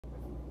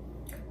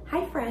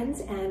Hi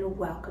friends, and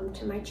welcome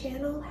to my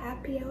channel,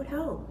 Happy Out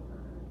Home.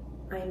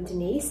 I'm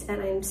Denise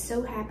and I'm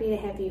so happy to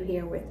have you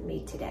here with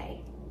me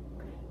today.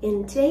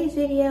 In today's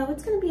video,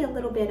 it's going to be a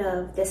little bit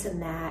of this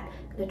and that.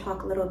 I'm going to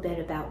talk a little bit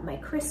about my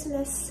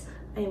Christmas.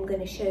 I am going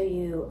to show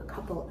you a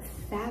couple of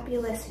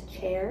fabulous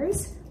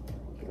chairs,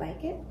 if you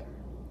like it,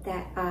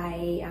 that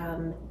I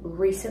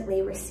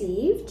recently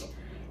received.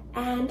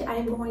 And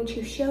I'm going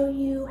to show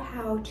you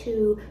how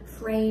to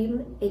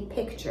frame a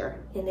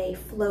picture in a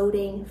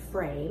floating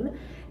frame.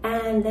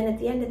 And then at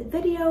the end of the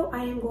video,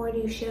 I am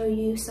going to show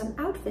you some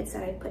outfits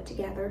that I put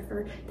together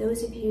for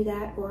those of you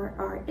that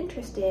are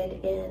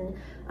interested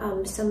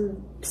in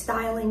some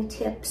styling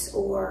tips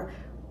or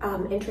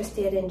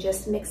interested in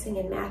just mixing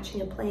and matching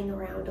and playing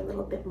around a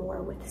little bit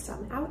more with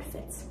some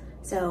outfits.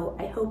 So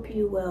I hope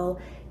you will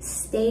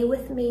stay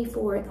with me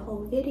for the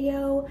whole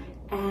video,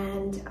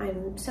 and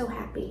I'm so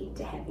happy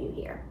to have you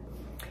here.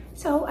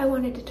 So I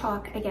wanted to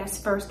talk, I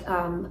guess, first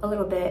a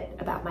little bit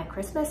about my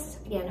Christmas.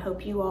 Again,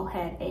 hope you all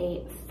had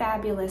a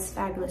fabulous,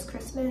 fabulous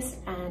Christmas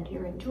and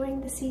you're enjoying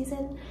the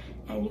season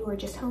and you are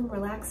just home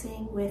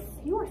relaxing with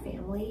your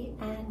family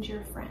and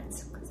your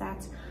friends, because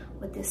that's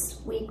what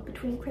this week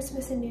between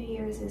Christmas and New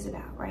Year's is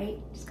about,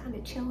 right? Just kind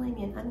of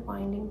chilling and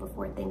unwinding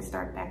before things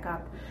start back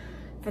up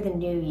for the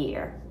new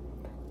year.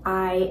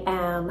 I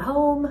am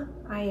home,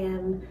 I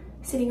am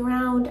sitting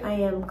around, I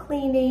am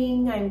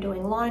cleaning, I'm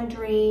doing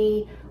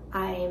laundry,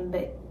 I'm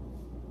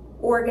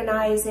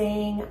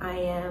organizing, I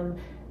am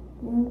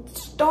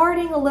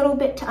starting a little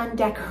bit to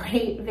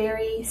undecorate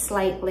very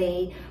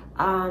slightly,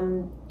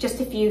 just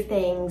a few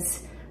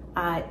things,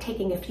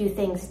 taking a few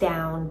things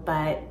down,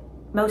 but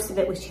most of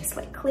it was just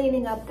like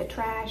cleaning up the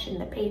trash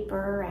and the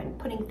paper and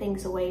putting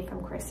things away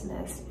from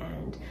Christmas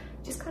and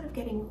just kind of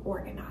getting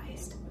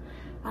organized.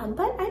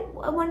 But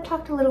I want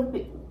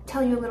to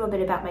tell you a little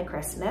bit about my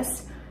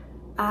Christmas.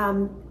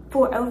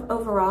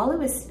 Overall, it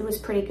was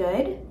pretty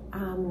good.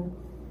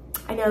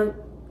 I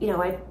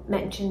know, I've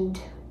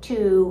mentioned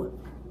in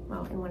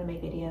one of my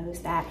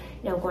videos that,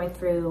 going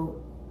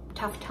through a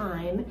tough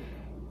time,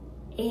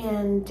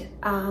 and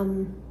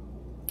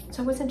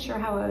so I wasn't sure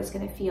how I was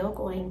going to feel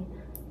going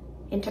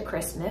into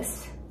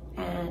Christmas,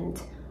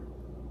 and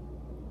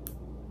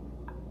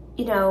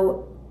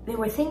there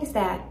were things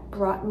that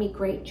brought me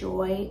great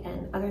joy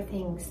and other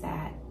things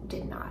that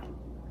did not.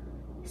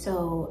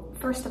 So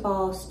first of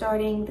all,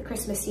 starting the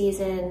Christmas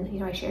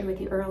season, I shared with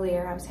you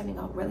earlier, I was having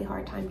a really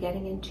hard time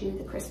getting into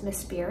the Christmas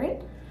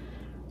spirit,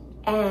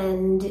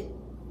 and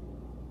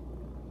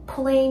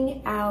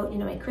pulling out,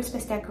 my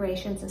Christmas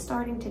decorations and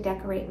starting to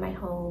decorate my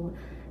home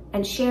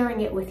and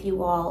sharing it with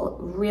you all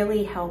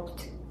really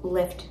helped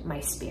lift my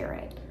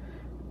spirit.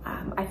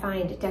 I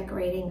find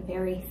decorating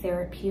very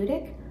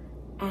therapeutic,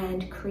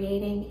 and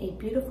creating a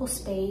beautiful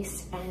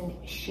space and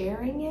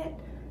sharing it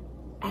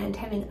and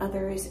having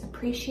others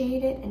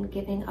appreciate it and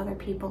giving other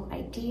people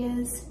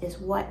ideas is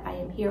what I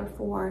am here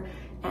for.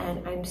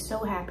 And I'm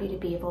so happy to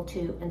be able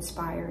to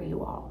inspire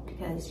you all,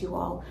 because you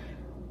all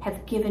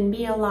have given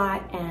me a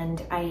lot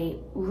and I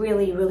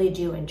really, really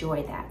do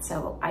enjoy that.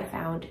 So I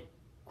found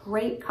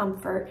great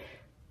comfort,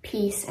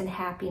 peace, and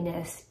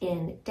happiness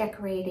in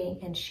decorating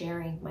and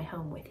sharing my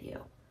home with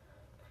you.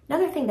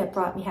 Another thing that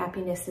brought me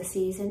happiness this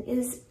season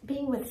is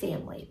being with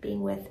family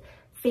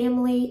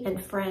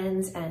and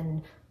friends,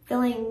 and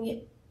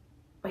filling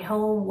my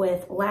home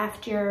with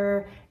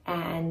laughter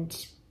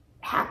and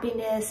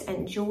happiness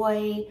and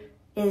joy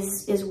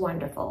is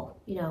wonderful.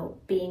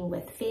 Being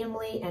with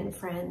family and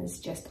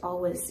friends just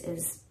always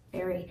is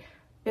very,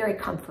 very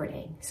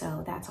comforting.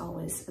 So that's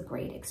always a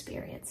great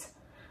experience.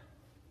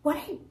 What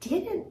I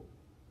didn't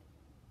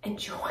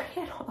enjoy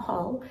at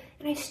all,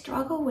 and I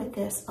struggle with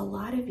this a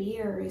lot of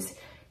years,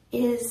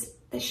 is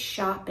the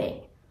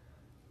shopping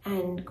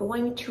and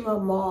going to a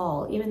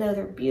mall, even though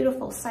they're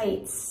beautiful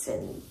sights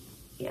and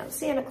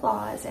Santa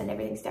Claus and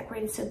everything's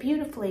decorated so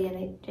beautifully, and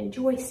I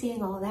enjoy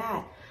seeing all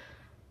that.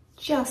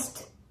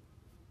 Just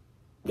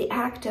the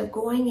act of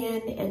going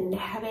in and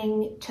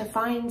having to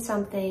find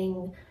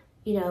something,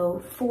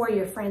 for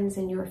your friends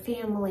and your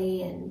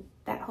family, and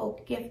that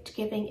whole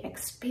gift-giving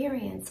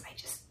experience,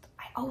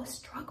 I always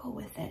struggle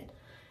with it.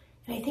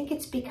 And I think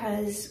it's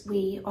because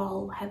we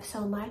all have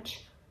so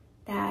much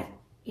that,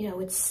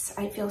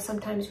 I feel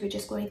sometimes we're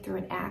just going through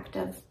an act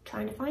of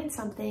trying to find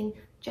something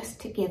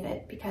just to give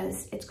it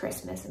because it's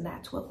Christmas and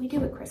that's what we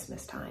do at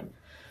Christmas time.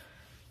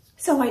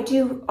 So I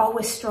do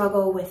always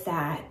struggle with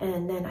that.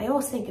 And then I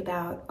always think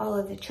about all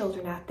of the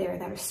children out there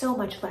that are so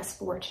much less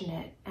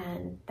fortunate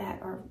and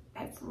that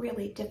have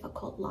really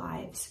difficult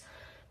lives.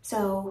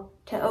 So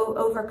to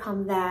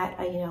overcome that,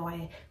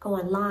 I go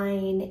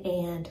online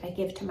and I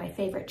give to my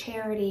favorite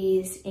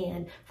charities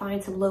and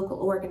find some local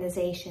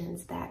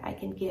organizations that I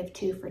can give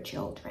to for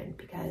children,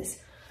 because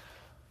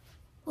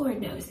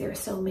Lord knows there are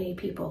so many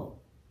people,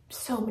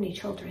 so many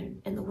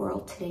children in the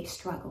world today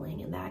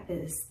struggling, and that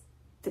is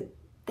the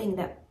thing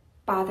that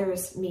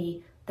bothers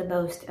me the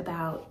most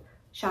about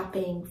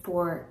shopping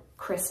for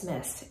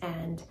Christmas.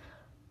 And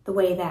the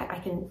way that I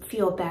can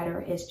feel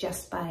better is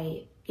just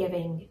by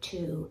giving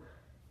to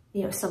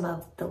you know, some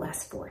of the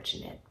less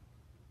fortunate.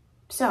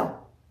 So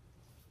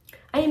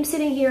I am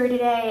sitting here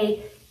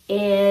today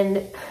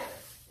in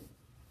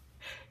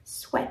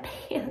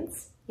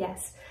sweatpants.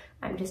 Yes,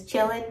 I'm just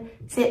chilling,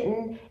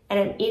 sitting, and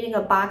I'm eating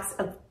a box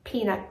of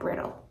peanut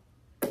brittle.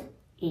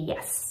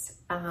 Yes.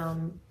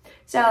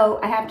 So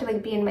I have to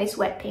like be in my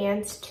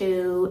sweatpants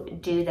to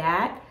do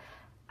that.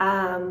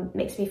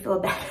 Makes me feel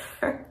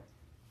better.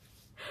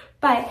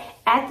 But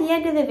at the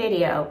end of the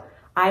video,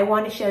 I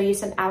want to show you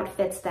some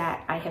outfits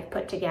that I have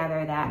put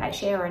together that I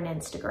share on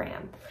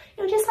Instagram.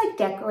 You know, just like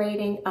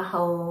decorating a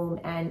home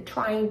and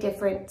trying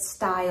different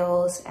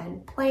styles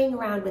and playing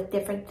around with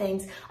different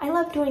things. I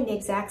love doing the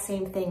exact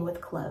same thing with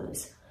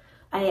clothes.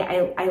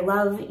 I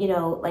love, you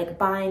know, like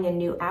buying a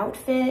new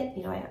outfit.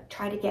 You know, I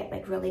try to get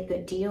like really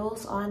good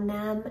deals on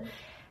them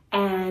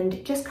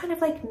and just kind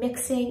of like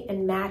mixing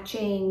and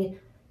matching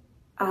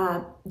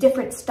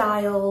different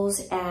styles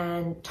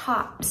and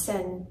tops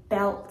and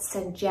belts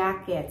and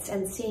jackets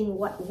and seeing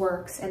what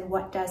works and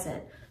what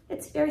doesn't.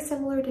 It's very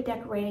similar to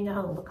decorating a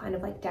home. We're kind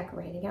of like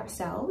decorating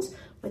ourselves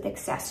with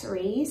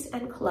accessories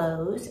and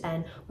clothes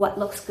and what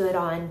looks good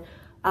on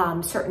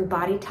certain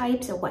body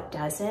types and what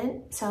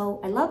doesn't.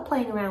 So I love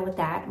playing around with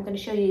that. I'm going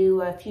to show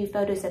you a few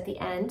photos at the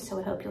end, so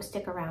I hope you'll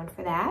stick around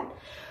for that.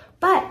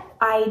 But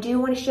I do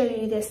want to show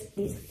you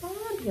these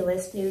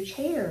fabulous new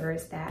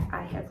chairs that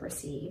I have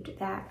received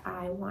that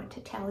I want to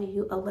tell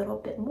you a little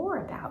bit more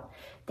about.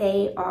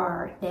 They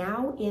are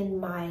now in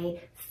my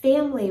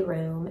family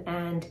room,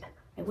 and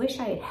I wish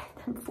I had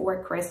had them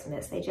for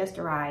Christmas. They just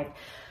arrived.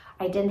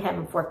 I didn't have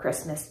them for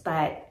Christmas,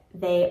 but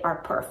they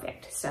are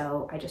perfect.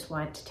 So I just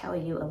want to tell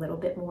you a little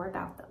bit more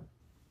about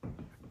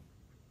them.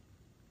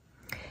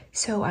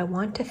 So I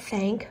want to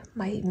thank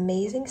my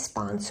amazing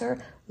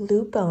sponsor,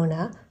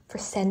 Bona, for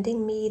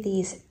sending me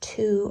these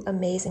two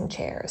amazing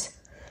chairs.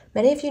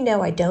 Many of you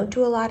know I don't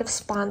do a lot of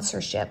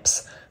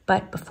sponsorships,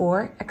 but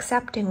before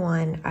accepting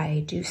one,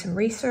 I do some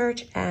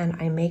research and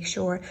I make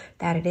sure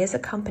that it is a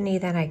company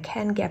that I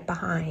can get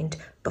behind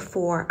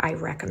before I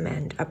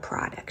recommend a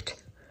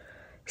product.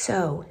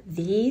 So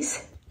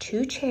these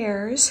two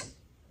chairs,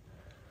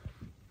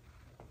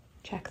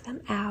 check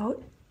them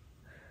out.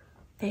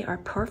 They are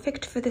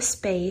perfect for the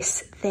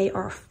space. They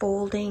are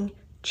folding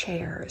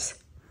chairs.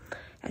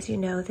 As you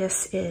know,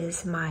 this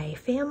is my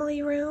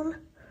family room,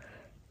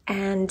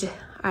 and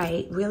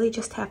I really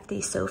just have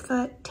the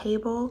sofa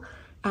table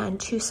and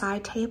two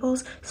side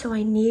tables, so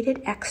I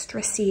needed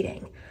extra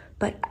seating.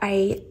 But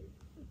I,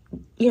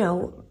 you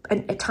know,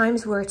 at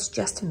times where it's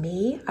just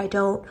me, I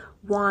don't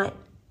want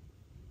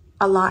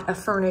a lot of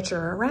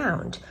furniture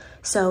around.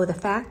 So the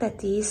fact that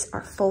these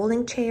are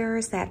folding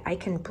chairs that I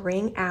can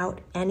bring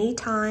out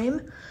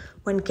anytime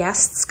when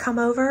guests come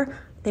over,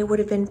 they would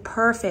have been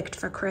perfect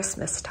for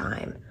Christmas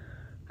time.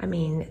 I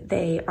mean,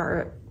 they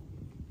are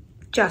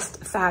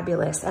just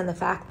fabulous. And the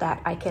fact that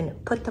I can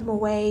put them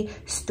away,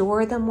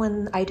 store them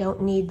when I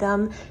don't need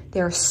them.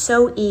 They're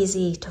so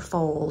easy to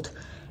fold.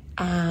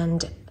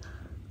 And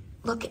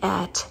look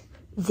at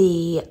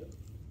the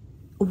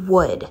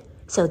wood.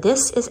 So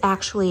this is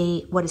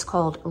actually what is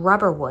called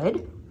rubber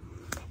wood.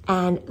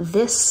 And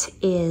this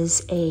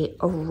is a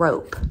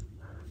rope.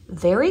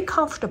 Very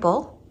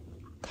comfortable.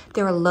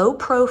 They're low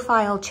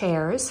profile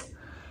chairs.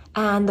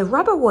 And the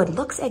rubber wood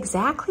looks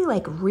exactly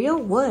like real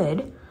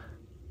wood.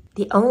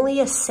 The only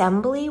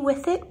assembly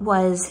with it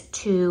was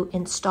to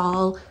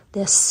install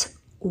this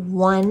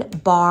one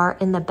bar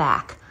in the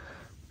back.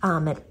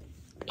 A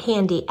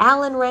handy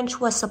Allen wrench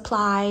was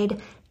supplied,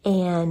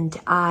 and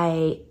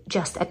I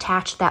just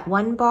attached that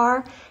one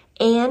bar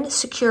and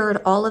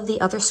secured all of the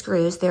other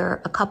screws. There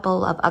are a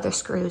couple of other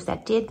screws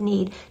that did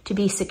need to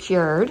be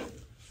secured,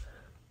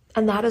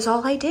 and that is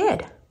all I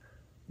did.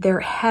 They're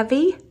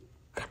heavy.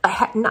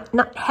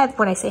 Not heavy.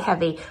 When I say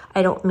heavy,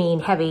 I don't mean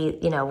heavy,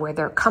 you know, where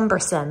they're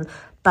cumbersome,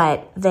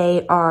 but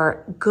they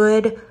are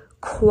good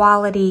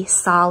quality,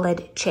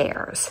 solid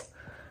chairs.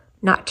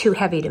 Not too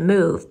heavy to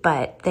move,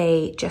 but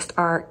they just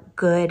are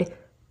good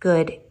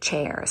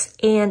chairs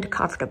and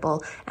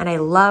comfortable. And I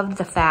loved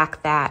the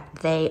fact that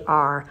they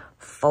are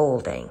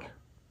folding.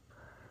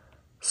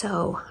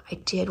 So I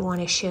did want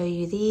to show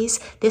you these.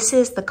 This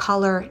is the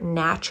color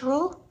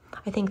Natural.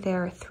 I think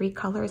there are 3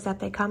 colors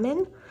that they come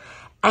in.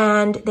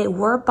 And they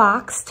were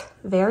boxed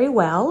very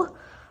well.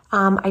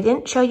 I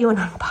didn't show you an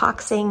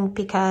unboxing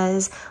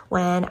because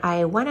when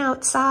I went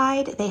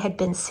outside, they had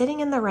been sitting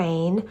in the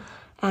rain,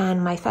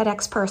 and my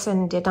FedEx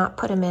person did not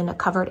put them in a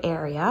covered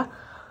area,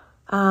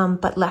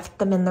 but left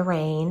them in the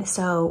rain.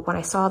 So when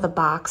I saw the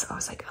box, I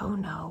was like, oh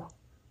no,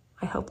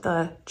 I hope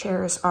the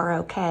chairs are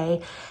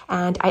okay.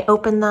 And I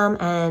opened them,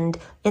 and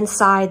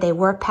inside they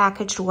were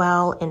packaged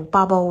well in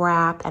bubble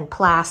wrap and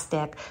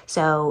plastic.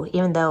 So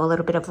even though a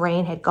little bit of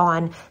rain had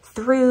gone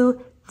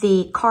through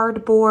the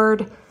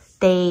cardboard,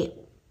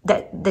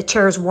 the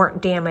chairs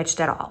weren't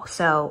damaged at all.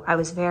 So I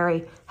was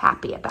very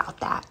happy about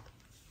that.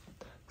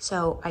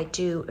 So I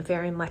do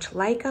very much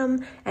like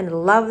them and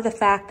love the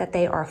fact that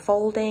they are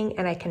folding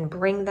and I can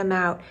bring them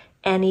out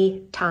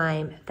any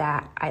time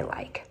that I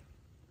like.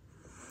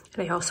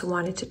 And I also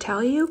wanted to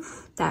tell you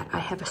that I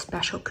have a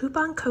special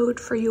coupon code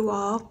for you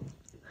all,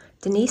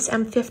 Denise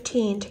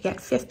M15, to get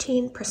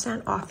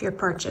 15% off your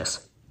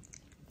purchase.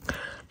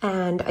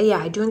 And yeah,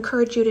 I do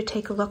encourage you to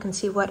take a look and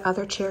see what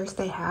other chairs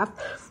they have.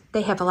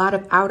 They have a lot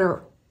of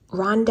outer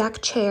Ron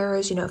deck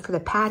chairs, you know, for the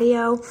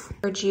patio. I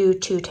encourage you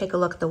to take a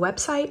look at the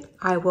website.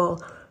 I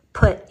will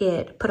put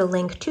a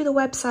link to the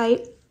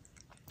website.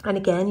 And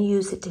again,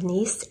 use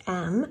Denise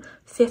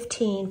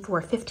M15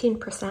 for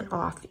 15%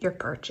 off your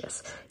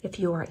purchase if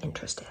you are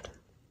interested.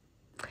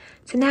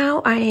 So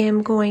now I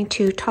am going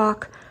to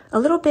talk a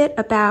little bit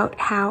about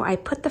how I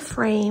put the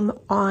frame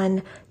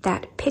on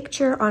that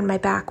picture on my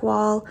back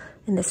wall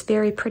in this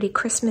very pretty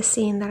Christmas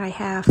scene that I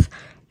have.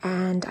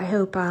 And I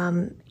hope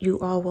you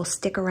all will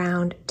stick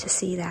around to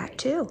see that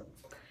too.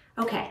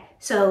 Okay,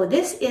 so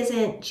this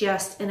isn't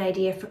just an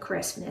idea for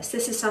Christmas.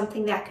 This is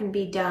something that can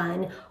be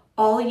done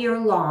all year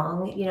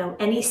long, you know,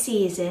 any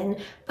season,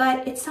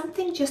 but it's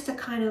something just to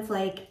kind of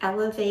like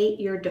elevate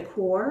your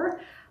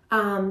decor.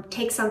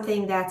 Take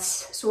something that's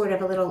sort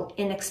of a little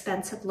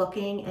inexpensive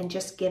looking and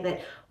just give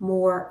it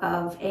more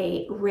of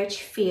a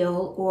rich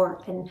feel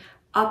or an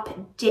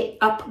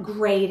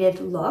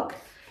upgraded look.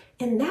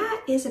 And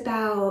that is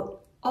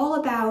all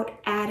about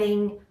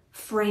adding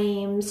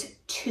frames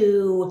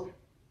to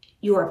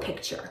your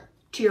picture,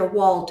 to your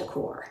wall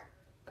decor.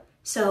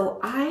 So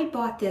I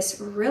bought this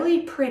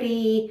really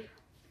pretty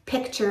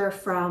picture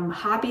from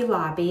Hobby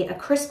Lobby, a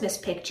Christmas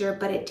picture,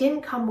 but it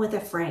didn't come with a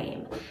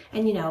frame.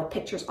 And you know,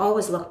 pictures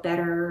always look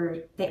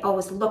better. They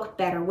always look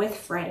better with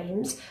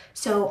frames.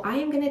 So I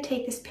am going to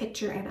take this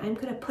picture and I'm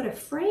going to put a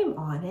frame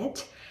on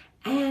it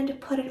and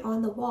put it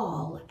on the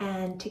wall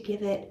and to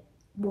give it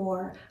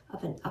more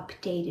of an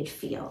updated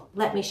feel.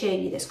 Let me show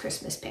you this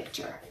Christmas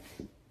picture.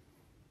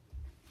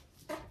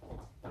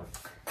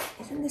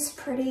 Isn't this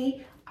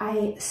pretty?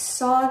 I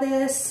saw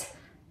this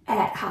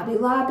at Hobby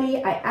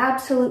Lobby. I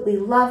absolutely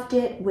loved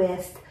it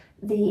with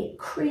the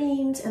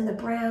creams and the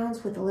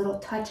browns with a little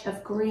touch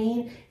of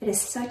green. It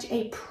is such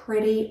a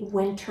pretty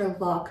winter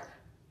look.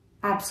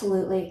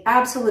 Absolutely,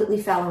 absolutely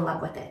fell in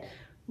love with it.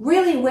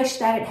 Really wish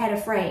that it had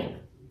a frame.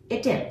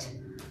 It didn't.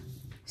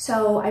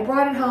 So I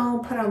brought it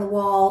home, put it on the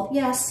wall.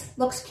 Yes,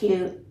 looks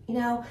cute, you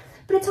know,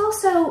 but it's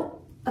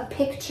also a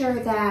picture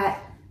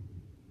that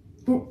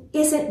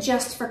isn't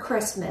just for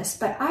Christmas,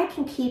 but I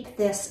can keep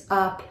this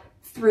up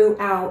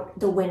throughout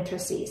the winter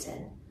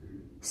season.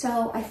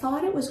 So I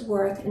thought it was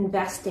worth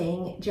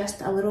investing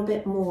just a little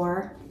bit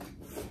more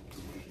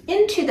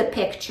into the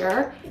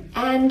picture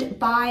and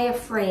buy a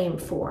frame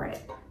for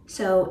it.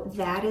 So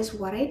that is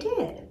what I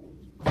did.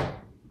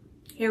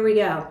 Here we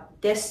go.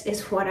 This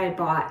is what I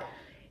bought.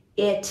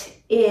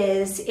 It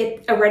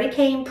already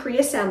came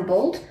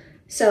pre-assembled,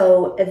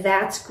 so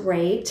that's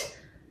great.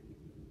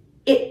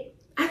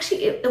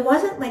 It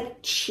wasn't like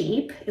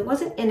cheap, it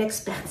wasn't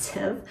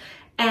inexpensive,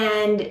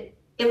 and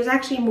it was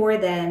actually more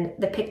than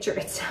the picture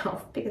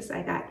itself because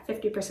I got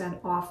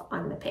 50% off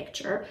on the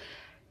picture.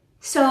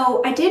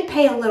 So I did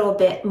pay a little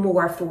bit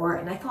more for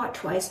it, and I thought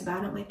twice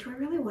about it. I'm like, do I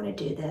really want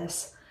to do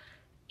this?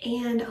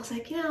 And I was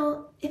like, you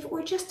know, if it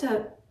were just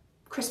a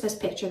Christmas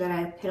picture that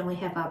I could only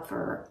have up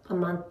for a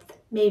month,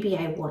 maybe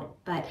I wouldn't.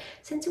 But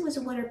since it was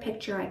a winter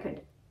picture I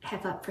could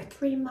have up for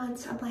 3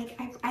 months, I'm like,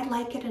 I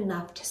like it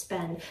enough to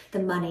spend the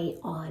money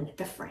on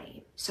the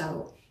frame.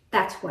 So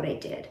that's what I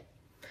did.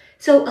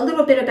 So a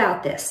little bit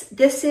about this.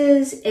 This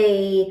is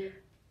a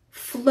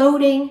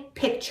floating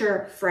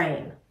picture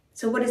frame.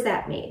 So what does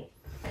that mean?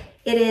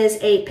 It is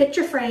a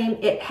picture frame.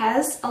 It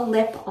has a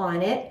lip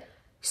on it.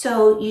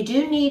 So you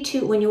do need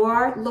to, when you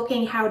are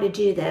looking how to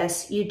do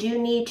this, you do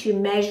need to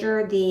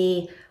measure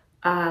the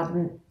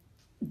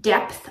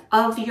depth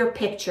of your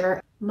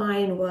picture.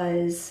 Mine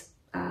was,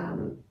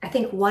 I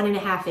think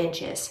 1.5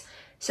 inches.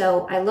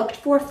 So I looked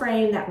for a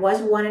frame that was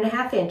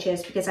 1.5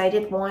 inches because I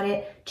didn't want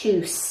it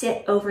to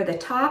sit over the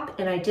top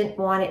and I didn't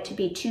want it to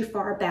be too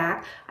far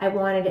back. I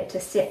wanted it to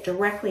sit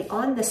directly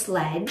on the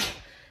sledge.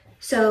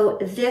 So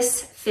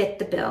this fit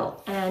the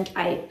bill, and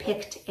I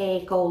picked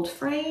a gold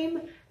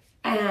frame,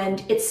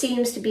 and it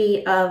seems to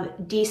be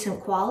of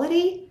decent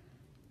quality.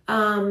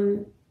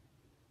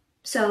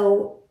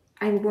 So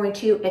I'm going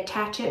to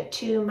attach it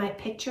to my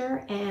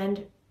picture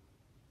and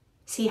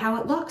see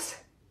how it looks.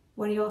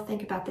 What do you all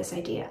think about this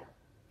idea?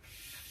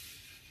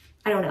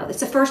 I don't know. It's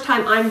the first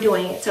time I'm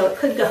doing it, so it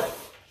could go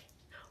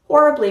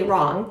horribly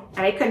wrong,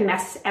 and I could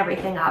mess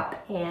everything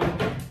up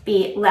and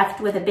be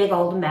left with a big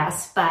old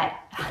mess, but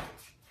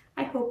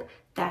I hope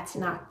that's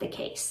not the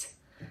case.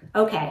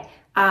 Okay,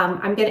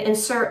 I'm going to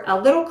insert a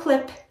little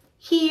clip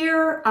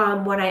here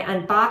when I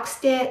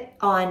unboxed it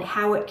on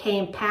how it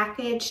came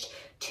packaged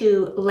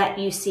to let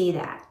you see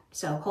that.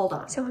 So hold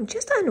on. So I'm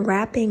just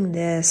unwrapping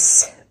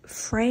this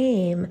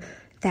frame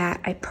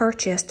that I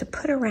purchased to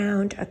put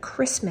around a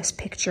Christmas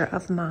picture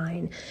of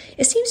mine.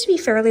 It seems to be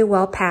fairly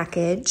well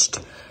packaged.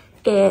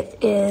 It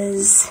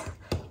is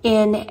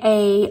in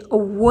a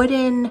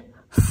wooden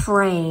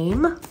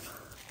frame.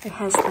 It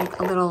has like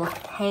a little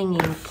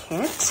hanging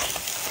kit.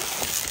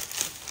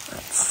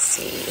 Let's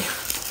see.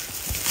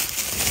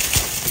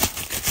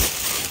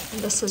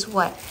 this is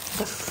what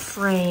the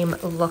frame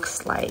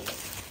looks like.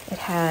 It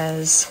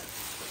has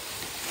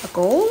a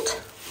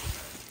gold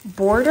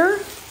border,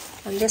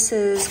 and this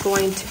is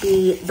going to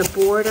be the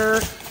border,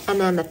 and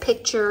then the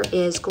picture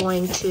is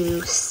going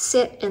to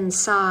sit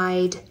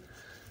inside,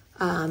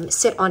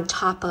 sit on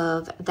top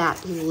of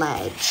that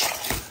ledge.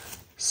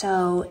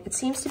 So it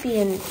seems to be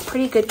in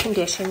pretty good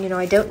condition. You know,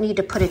 I don't need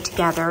to put it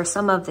together.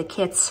 Some of the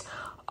kits,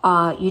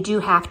 you do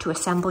have to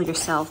assemble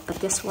yourself, but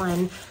this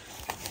one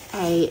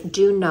I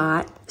do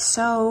not.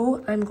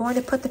 So I'm going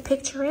to put the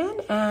picture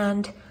in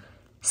and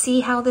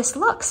see how this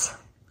looks.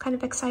 Kind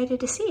of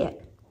excited to see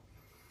it.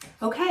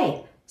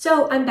 Okay,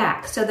 so I'm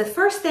back. So the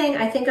first thing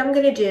I think I'm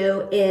gonna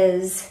do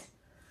is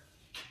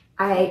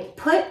I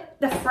put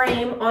the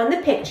frame on the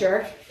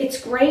picture.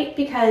 It's great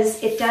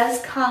because it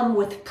does come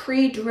with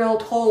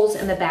pre-drilled holes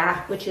in the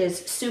back, which is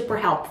super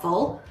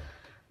helpful.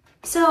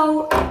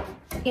 So,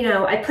 you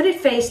know, I put it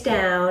face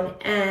down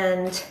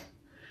and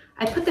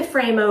I put the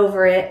frame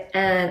over it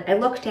and I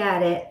looked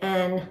at it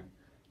and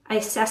I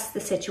assessed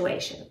the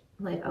situation.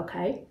 I'm like,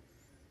 okay,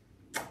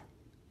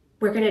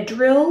 we're gonna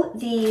drill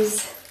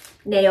these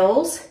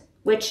nails,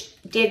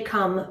 which did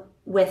come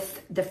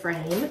with the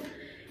frame,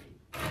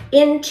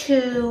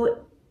 into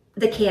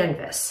the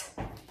canvas.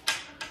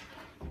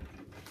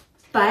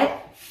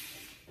 But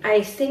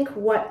I think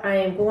what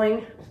I'm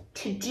going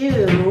to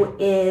do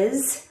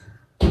is,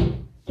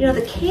 you know,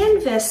 the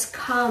canvas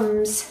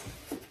comes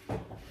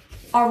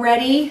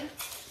already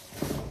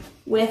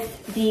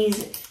with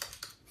these,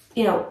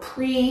 you know,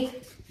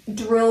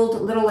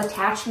 pre-drilled little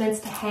attachments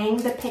to hang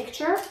the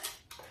picture.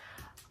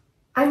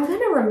 I'm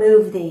gonna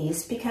remove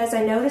these because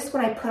I noticed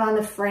when I put on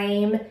the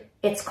frame,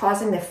 it's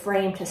causing the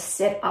frame to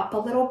sit up a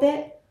little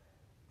bit.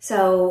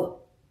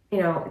 So, you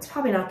know, it's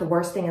probably not the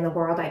worst thing in the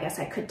world. I guess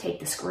I could take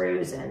the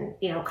screws and,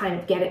 you know, kind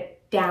of get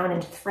it down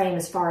into the frame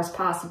as far as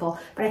possible.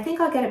 But I think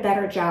I'll get a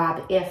better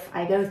job if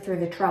I go through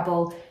the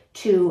trouble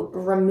to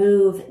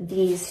remove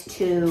these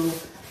two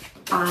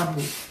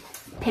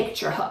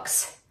picture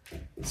hooks.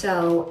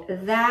 So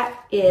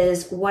that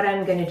is what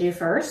I'm gonna do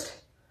first.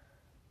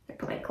 I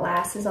put my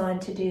glasses on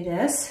to do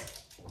this.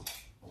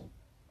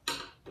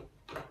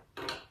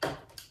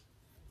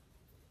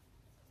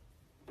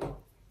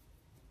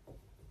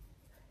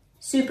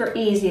 Super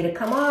easy to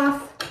come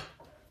off.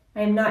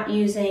 I'm not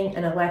using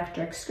an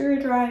electric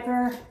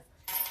screwdriver.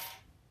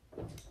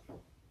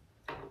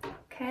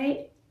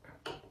 Okay,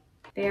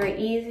 very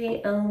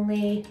easy,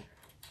 only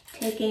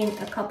taking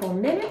a couple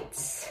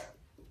minutes,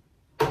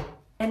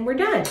 and we're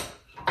done.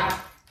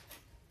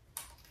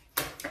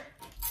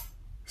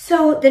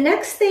 So the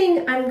next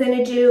thing I'm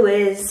gonna do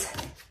is,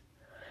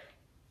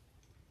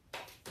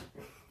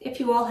 if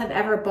you all have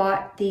ever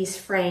bought these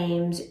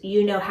frames,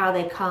 you know how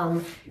they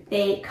come.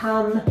 They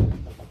come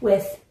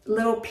with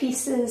little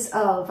pieces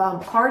of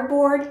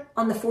cardboard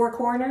on the four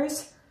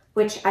corners,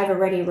 which I've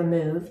already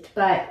removed,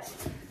 but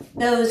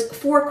those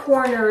four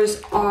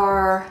corners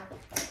are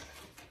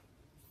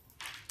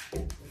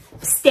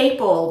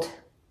stapled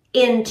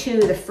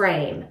into the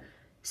frame.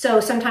 So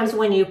sometimes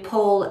when you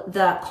pull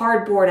the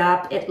cardboard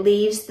up, it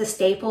leaves the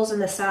staples in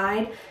the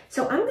side.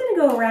 So I'm gonna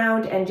go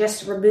around and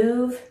just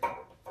remove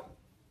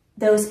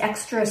those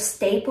extra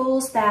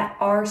staples that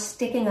are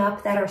sticking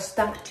up, that are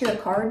stuck to the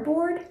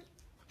cardboard.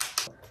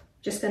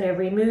 Just gonna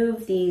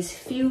remove these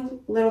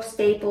few little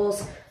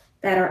staples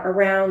that are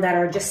around, that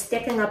are just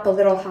sticking up a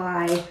little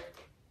high,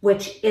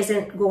 which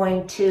isn't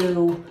going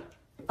to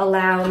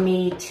allow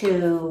me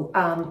to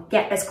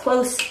get as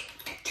close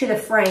to the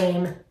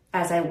frame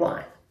as I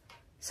want.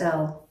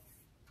 So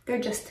they're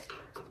just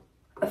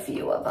a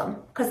few of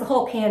them, because the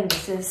whole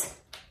canvas is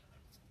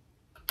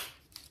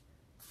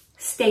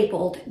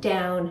stapled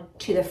down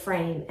to the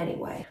frame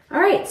anyway.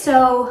 All right,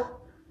 so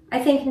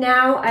I think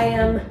now I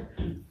am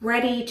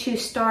ready to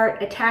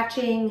start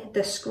attaching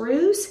the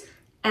screws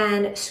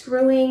and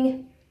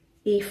screwing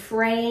the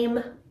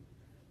frame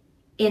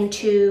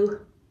into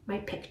my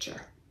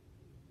picture.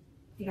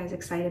 You guys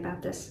excited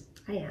about this?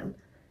 I am.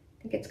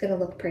 I think it's gonna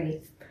look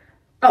pretty.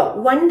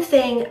 Oh, one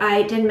thing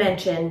I did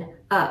mention,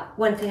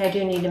 one thing I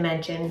do need to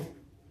mention,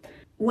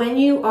 when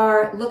you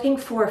are looking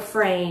for a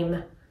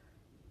frame,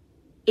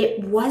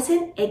 it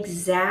wasn't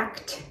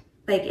exact,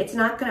 like it's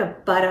not gonna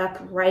butt up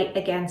right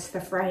against the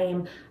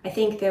frame. I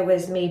think there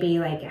was maybe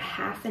like a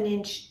 ½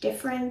 inch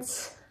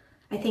difference.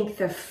 I think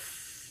the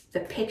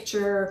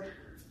picture,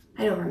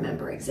 I don't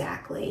remember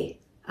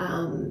exactly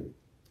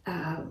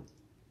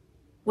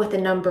what the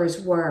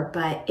numbers were,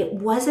 but it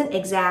wasn't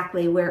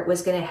exactly where it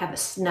was gonna have a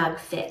snug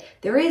fit.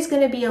 There is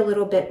gonna be a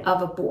little bit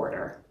of a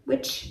border,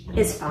 which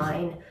is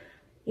fine.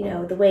 You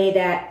know, the way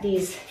that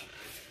these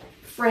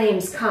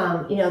frames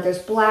come, you know,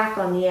 there's black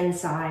on the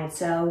inside.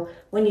 So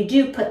when you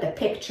do put the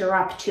picture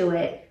up to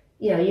it,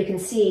 you know, you can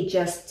see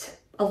just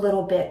a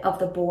little bit of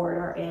the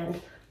border,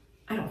 and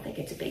I don't think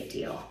it's a big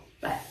deal.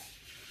 But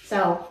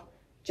so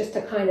just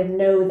to kind of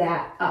know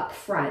that up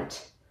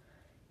front.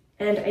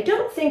 And I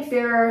don't think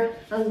there,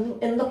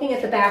 in looking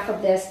at the back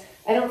of this,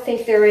 I don't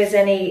think there is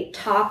any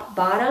top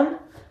bottom.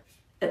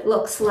 It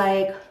looks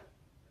like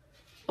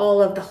all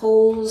of the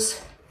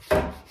holes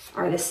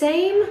are the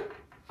same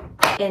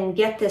and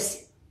get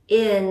this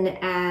in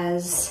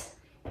as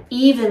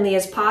evenly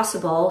as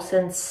possible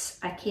since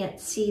I can't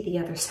see the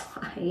other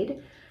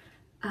side.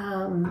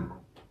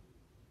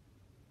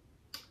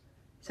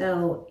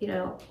 So, you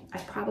know, I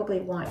probably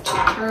want to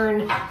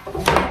turn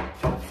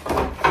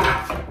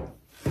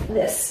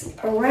this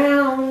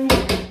around,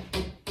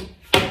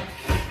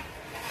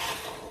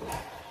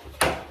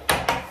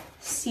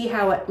 see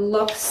how it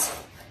looks,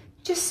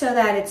 just so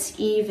that it's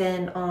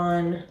even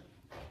on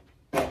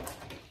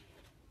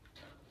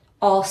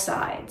all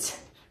sides,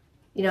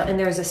 you know, and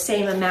there's the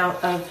same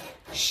amount of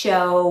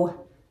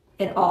show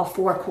in all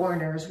four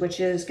corners, which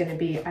is going to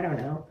be, I don't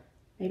know,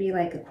 maybe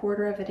like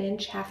 1/4 of an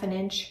inch, 1/2 an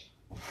inch.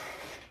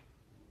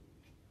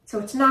 So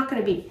it's not going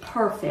to be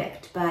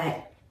perfect, but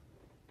I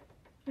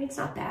mean, it's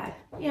not bad.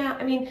 Yeah,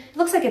 I mean, it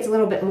looks like it's a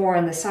little bit more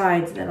on the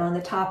sides than on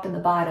the top and the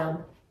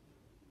bottom,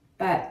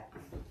 but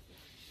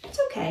it's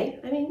okay.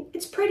 I mean,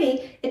 it's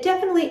pretty. It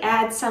definitely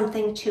adds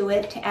something to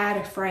it to add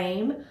a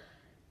frame.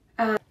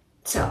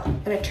 So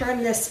I'm going to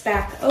turn this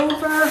back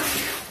over.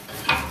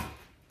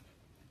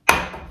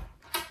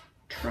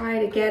 Try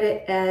to get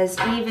it as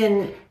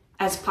even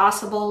as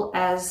possible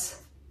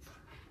as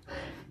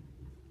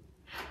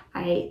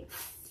I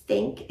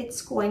think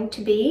it's going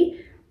to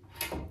be.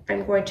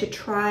 I'm going to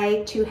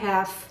try to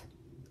have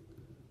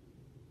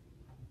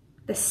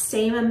the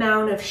same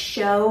amount of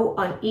show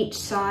on each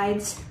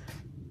sides.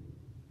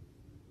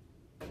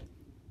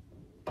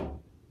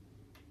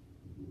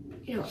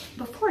 You know,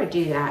 before I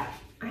do that,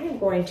 I am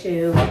going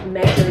to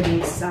measure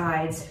these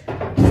sides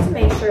just to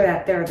make sure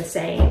that they're the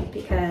same,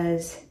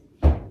 because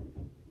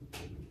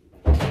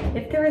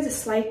if there is a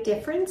slight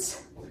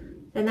difference,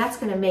 then that's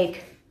going to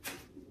make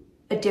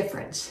a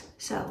difference.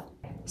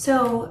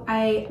 So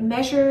I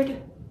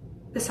measured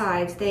the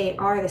sides. They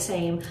are the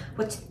same.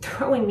 What's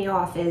throwing me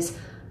off is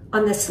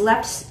on this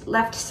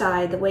left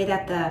side, the way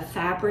that the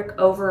fabric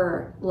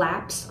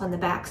overlaps on the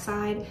back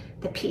side,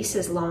 the piece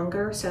is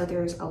longer, so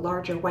there's a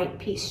larger white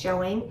piece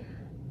showing,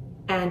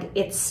 and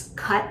it's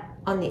cut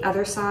on the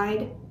other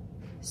side.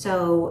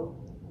 So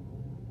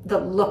the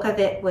look of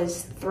it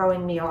was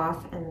throwing me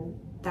off, and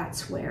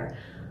that's where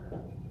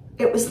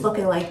it was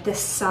looking like this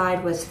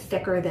side was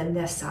thicker than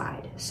this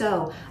side.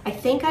 So I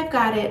think I've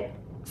got it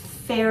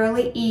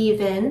fairly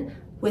even,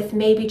 with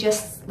maybe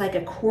just like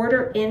a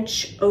 1/4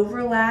 inch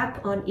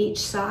overlap on each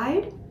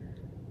side.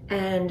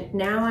 And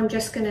now I'm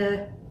just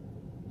gonna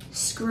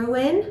screw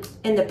in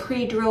the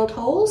pre-drilled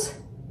holes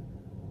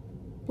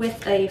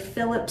with a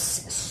Phillips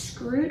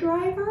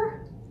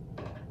screwdriver,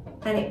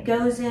 and it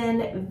goes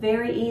in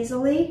very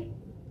easily.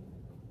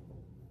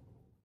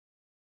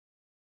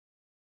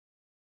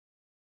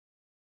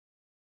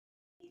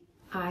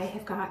 I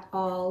have got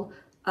all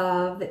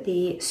of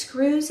the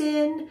screws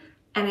in,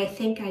 and I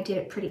think I did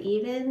it pretty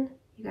even.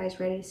 You guys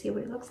ready to see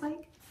what it looks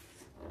like?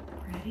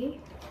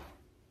 Ready?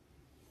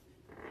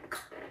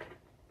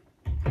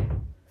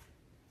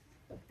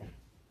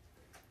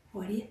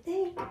 What do you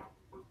think?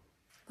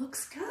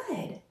 Looks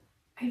good.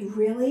 I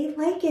really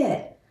like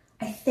it.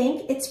 I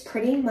think it's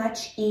pretty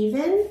much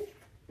even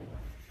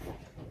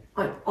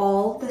on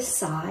all the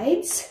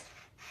sides.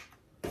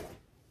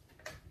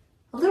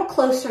 A little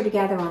closer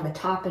together on the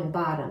top and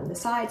bottom. The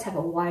sides have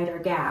a wider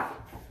gap,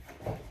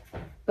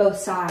 both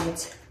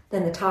sides,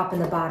 than the top and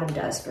the bottom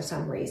does for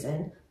some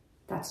reason.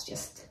 That's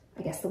just,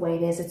 I guess, the way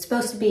it is. It's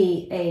supposed to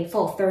be a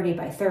full 30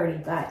 by 30,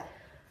 but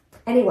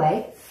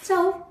anyway,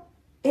 so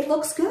it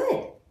looks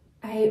good.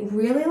 I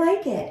really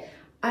like it.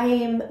 I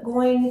am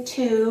going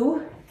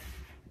to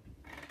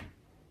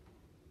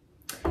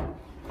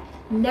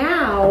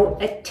now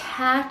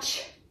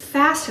attach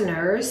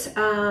fasteners,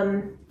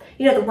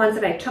 you know, the ones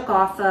that I took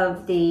off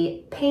of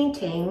the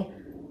painting.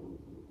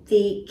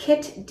 The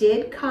kit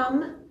did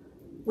come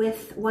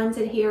with ones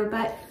in here,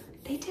 but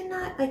they did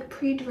not like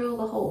pre-drill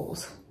the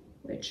holes,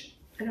 which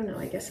I don't know,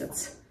 I guess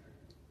it's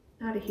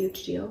not a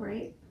huge deal,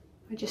 right?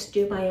 I just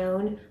do my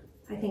own.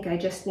 I think I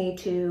just need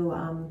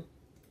to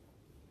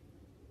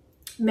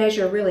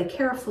measure really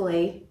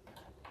carefully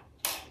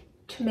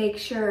to make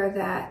sure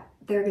that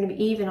they're going to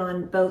be even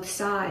on both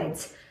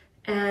sides.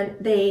 And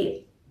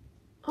they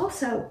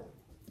also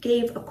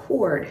gave a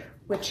cord,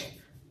 which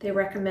they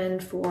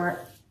recommend for,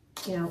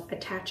 you know,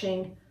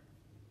 attaching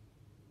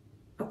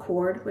a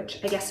cord,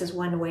 which I guess is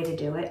one way to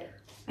do it.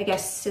 I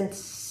guess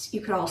since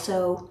you could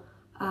also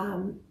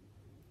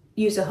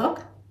use a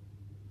hook,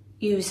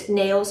 use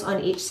nails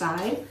on each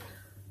side,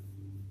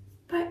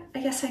 but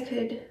I guess I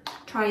could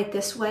try it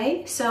this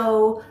way.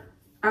 So,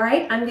 all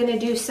right, I'm gonna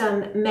do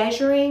some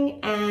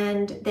measuring,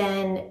 and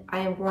then I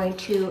am going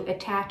to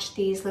attach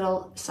these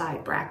little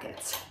side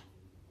brackets.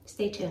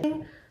 Stay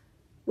tuned.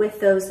 With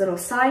those little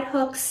side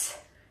hooks,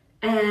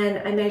 and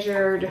I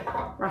measured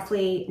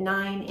roughly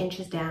 9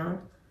 inches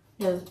down.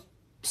 No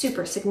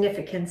super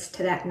significance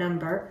to that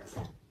number,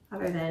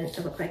 other than it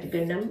looked like a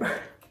good number.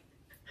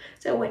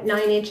 So I went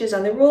 9 inches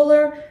on the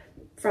ruler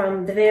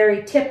from the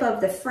very tip of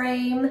the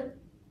frame,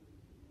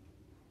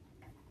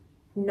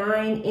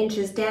 9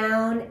 inches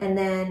down, and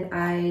then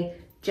I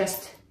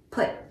just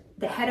put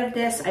the head of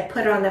this, I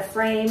put it on the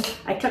frame.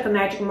 I took a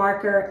magic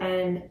marker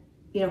and,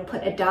 you know,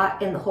 put a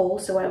dot in the hole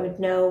so I would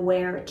know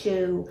where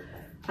to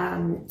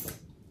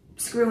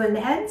screw in the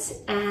heads,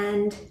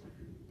 and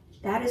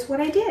that is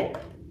what I did.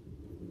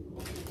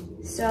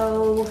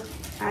 So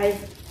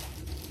I've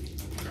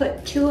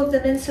put 2 of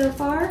them in so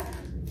far.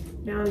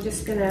 Now I'm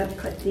just gonna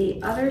put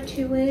the other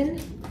 2 in,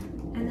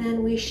 and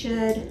then we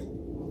should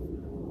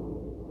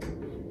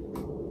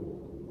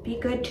be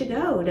good to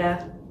go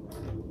to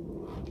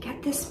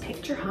get this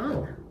picture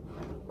hung.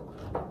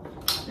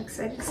 I'm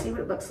excited to see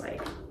what it looks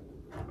like.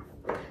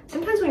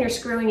 Sometimes when you're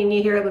screwing and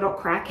you hear a little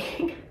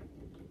cracking,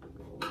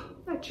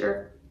 not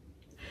sure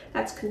if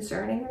that's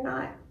concerning or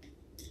not,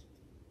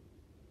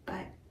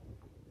 but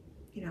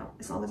you know,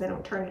 as long as I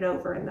don't turn it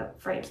over and the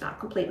frame's not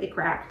completely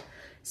cracked.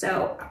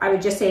 So I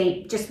would just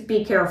say, just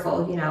be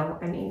careful, you know,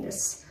 I mean,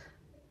 this,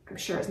 I'm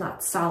sure it's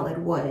not solid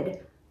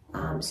wood.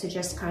 So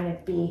just kind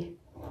of be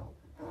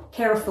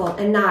careful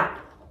and not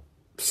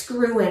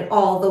screw in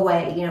all the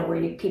way, you know, where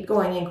you keep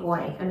going and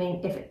going. I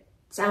mean, if it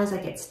sounds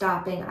like it's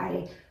stopping,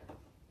 I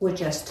would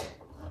just,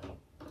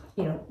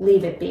 you know,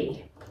 leave it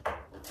be.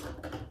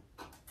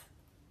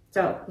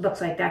 So it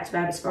looks like that's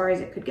about as far as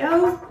it could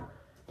go.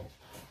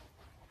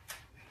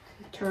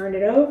 Turn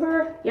it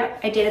over. Yep,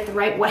 I did it the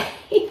right way.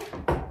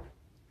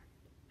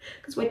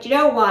 Because what you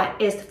don't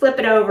want is to flip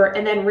it over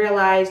and then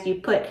realize you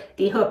put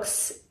the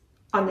hooks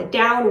on the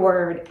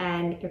downward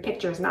and your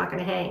picture is not going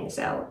to hang.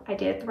 So I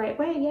did it the right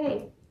way,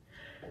 yay.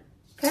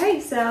 Okay,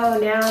 so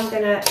now I'm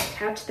going to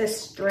attach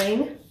this string.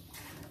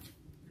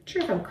 Not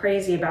sure if I'm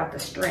crazy about the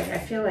string. I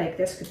feel like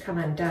this could come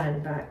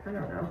undone, but I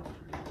don't know.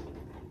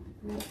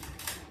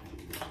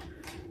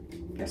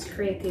 Just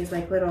create these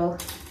like little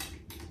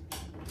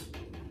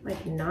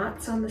like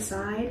knots on the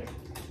side.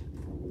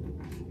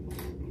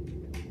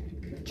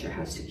 Not sure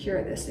how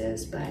secure this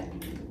is, but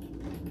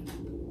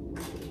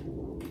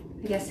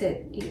I guess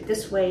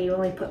this way you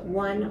only put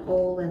 1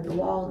 hole in the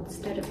wall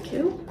instead of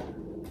 2.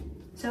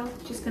 So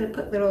just gonna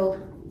put little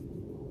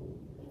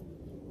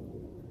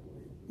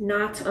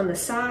knots on the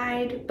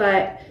side,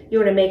 but you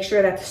wanna make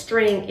sure that the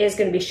string is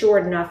gonna be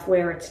short enough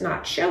where it's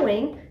not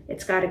showing.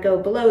 It's gotta go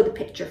below the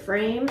picture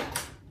frame.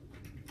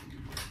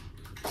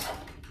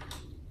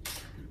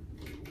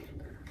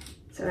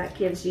 So that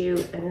gives you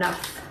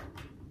enough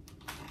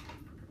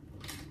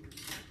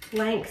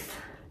length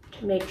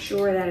to make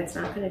sure that it's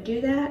not going to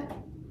do that.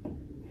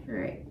 All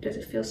right, does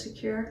it feel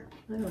secure?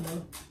 I don't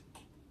know.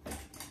 I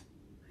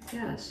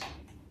guess.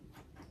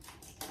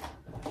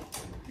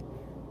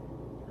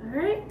 All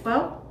right,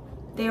 well,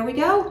 there we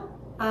go.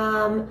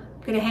 I'm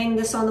going to hang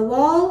this on the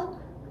wall.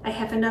 I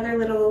have another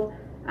little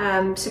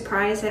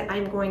surprise that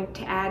I'm going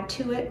to add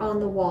to it on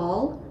the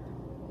wall.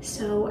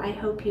 So I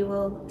hope you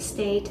will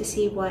stay to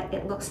see what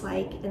it looks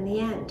like in the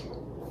end.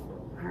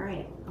 All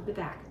right, I'll be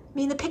back. I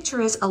mean, the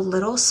picture is a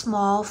little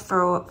small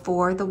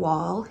for the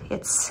wall.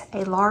 It's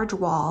a large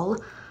wall,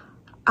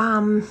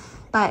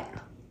 but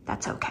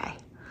that's okay.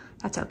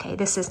 That's okay.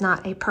 This is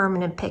not a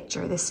permanent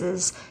picture. This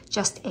is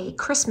just a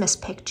Christmas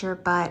picture,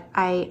 but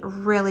I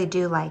really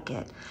do like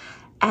it.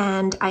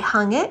 And I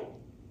hung it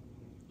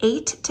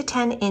 8 to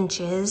 10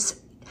 inches.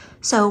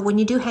 So when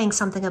you do hang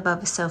something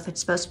above a sofa,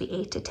 it's supposed to be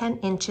 8 to 10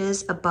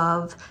 inches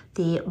above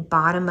the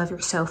bottom of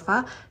your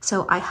sofa.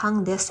 So I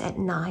hung this at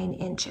 9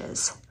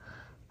 inches.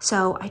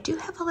 So I do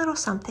have a little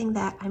something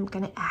that I'm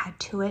going to add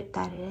to it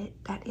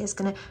that is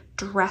going to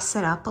dress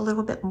it up a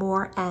little bit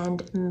more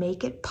and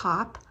make it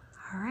pop.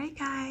 All right,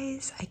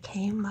 guys, I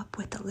came up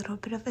with a little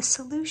bit of a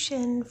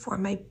solution for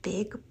my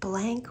big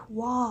blank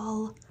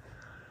wall.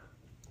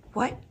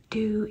 What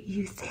do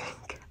you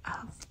think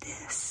of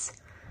this?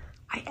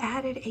 I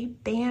added a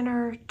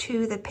banner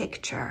to the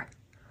picture.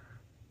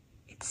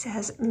 It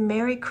says,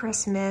 Merry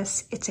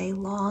Christmas. It's a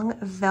long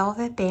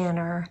velvet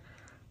banner,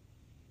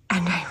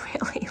 and I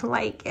really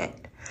like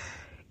it.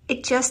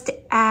 It just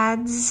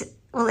adds,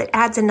 well, it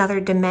adds another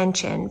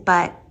dimension,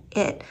 but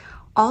it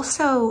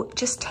also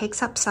just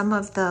takes up some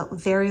of the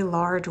very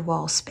large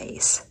wall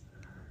space.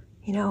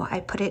 You know,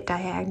 I put it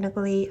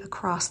diagonally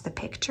across the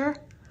picture,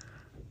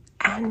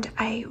 and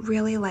I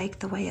really like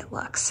the way it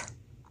looks.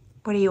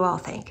 What do you all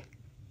think?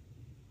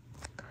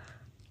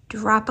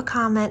 Drop a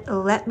comment,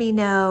 let me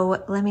know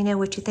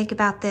what you think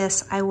about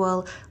this. I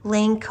will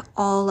link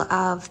all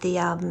of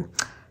the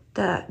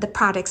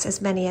products,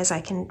 as many as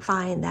I can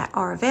find that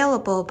are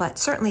available, but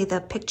certainly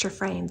the picture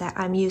frame that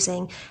I'm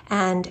using.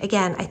 And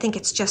again, I think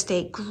it's just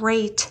a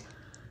great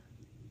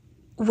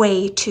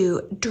way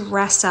to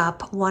dress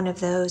up one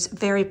of those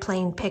very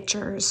plain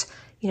pictures,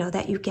 you know,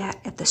 that you get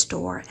at the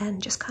store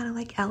and just kind of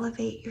like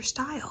elevate your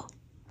style.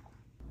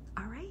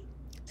 All right.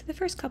 So the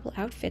first couple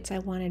outfits I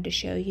wanted to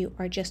show you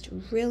are just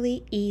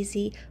really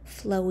easy,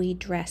 flowy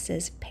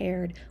dresses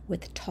paired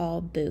with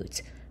tall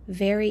boots.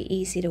 Very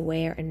easy to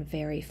wear and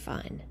very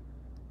fun.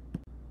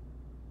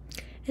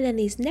 And then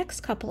these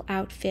next couple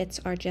outfits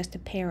are just a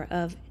pair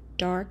of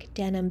dark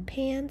denim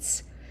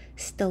pants,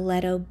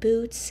 stiletto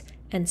boots,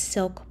 and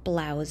silk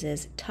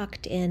blouses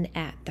tucked in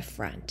at the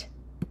front.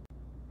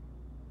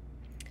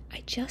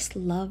 I just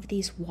love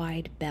these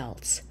wide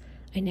belts.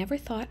 I never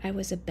thought I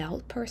was a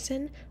belt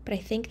person, but I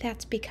think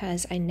that's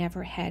because I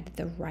never had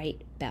the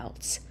right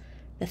belts.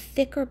 The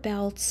thicker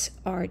belts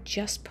are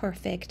just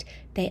perfect.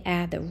 They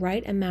add the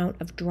right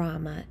amount of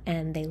drama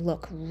and they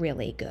look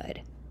really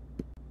good.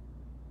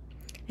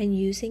 And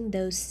using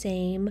those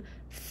same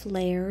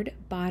flared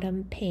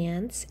bottom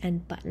pants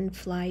and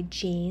button-fly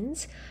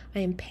jeans, I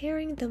am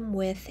pairing them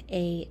with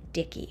a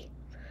dickie.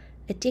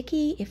 A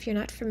dickie, if you're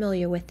not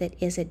familiar with it,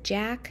 is a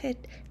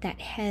jacket that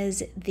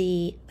has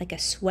like a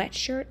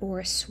sweatshirt or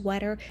a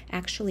sweater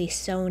actually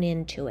sewn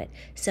into it,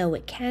 so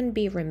it can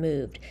be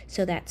removed.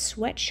 So that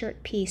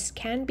sweatshirt piece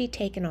can be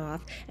taken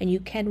off and you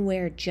can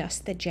wear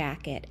just the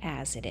jacket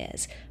as it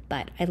is.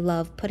 But I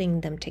love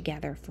putting them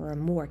together for a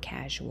more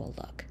casual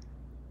look.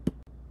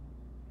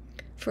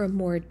 For a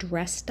more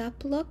dressed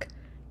up look,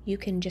 you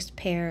can just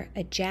pair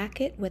a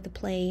jacket with a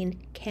plain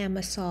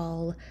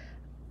camisole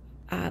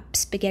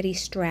spaghetti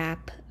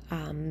strap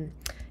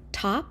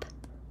top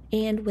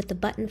and with the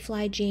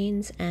button-fly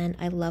jeans, and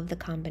I love the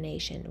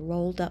combination.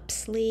 Rolled up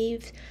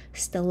sleeves,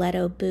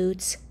 stiletto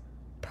boots,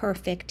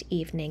 perfect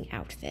evening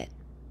outfit.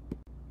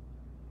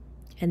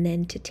 And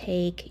then to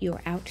take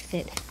your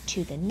outfit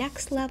to the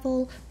next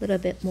level, a little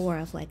bit more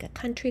of like a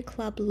country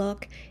club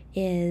look,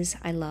 is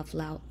I love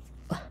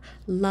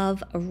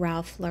a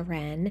Ralph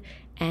Lauren,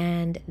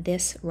 and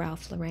this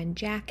Ralph Lauren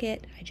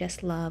jacket I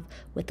just love,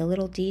 with the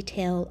little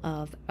detail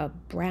of a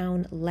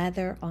brown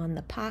leather on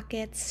the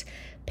pockets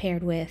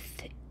paired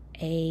with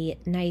a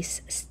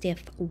nice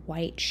stiff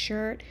white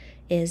shirt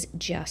is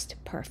just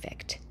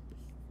perfect.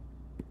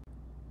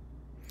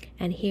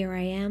 And here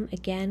I am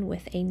again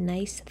with a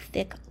nice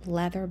thick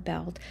leather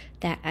belt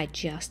that I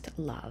just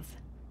love.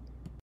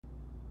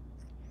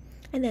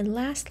 And then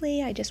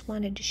lastly, I just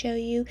wanted to show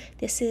you,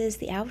 this is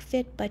the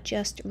outfit, but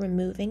just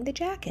removing the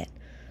jacket.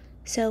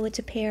 So it's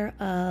a pair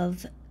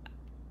of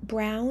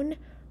brown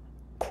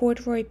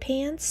corduroy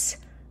pants,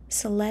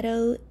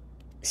 stiletto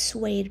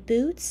suede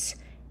boots,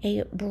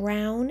 a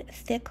brown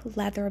thick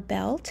leather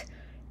belt,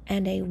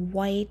 and a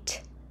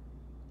white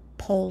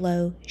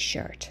polo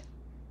shirt.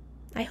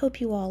 I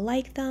hope you all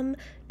like them.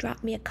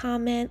 Drop me a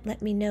comment.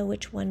 Let me know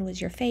which one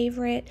was your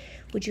favorite.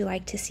 Would you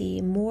like to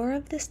see more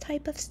of this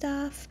type of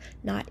stuff?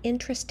 Not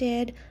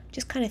interested?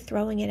 Just kind of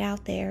throwing it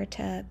out there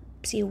to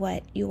see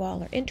what you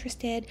all are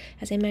interested.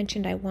 As I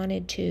mentioned, I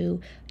wanted to,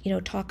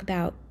 talk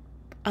about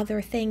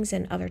other things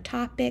and other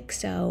topics.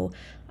 So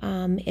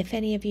if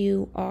any of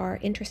you are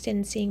interested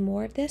in seeing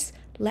more of this,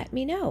 let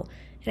me know.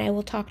 And I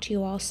will talk to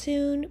you all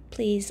soon.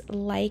 Please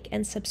like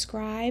and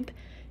subscribe.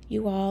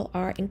 You all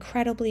are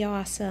incredibly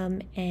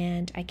awesome,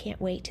 and I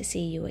can't wait to see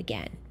you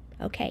again.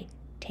 Okay,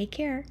 take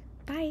care.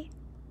 Bye.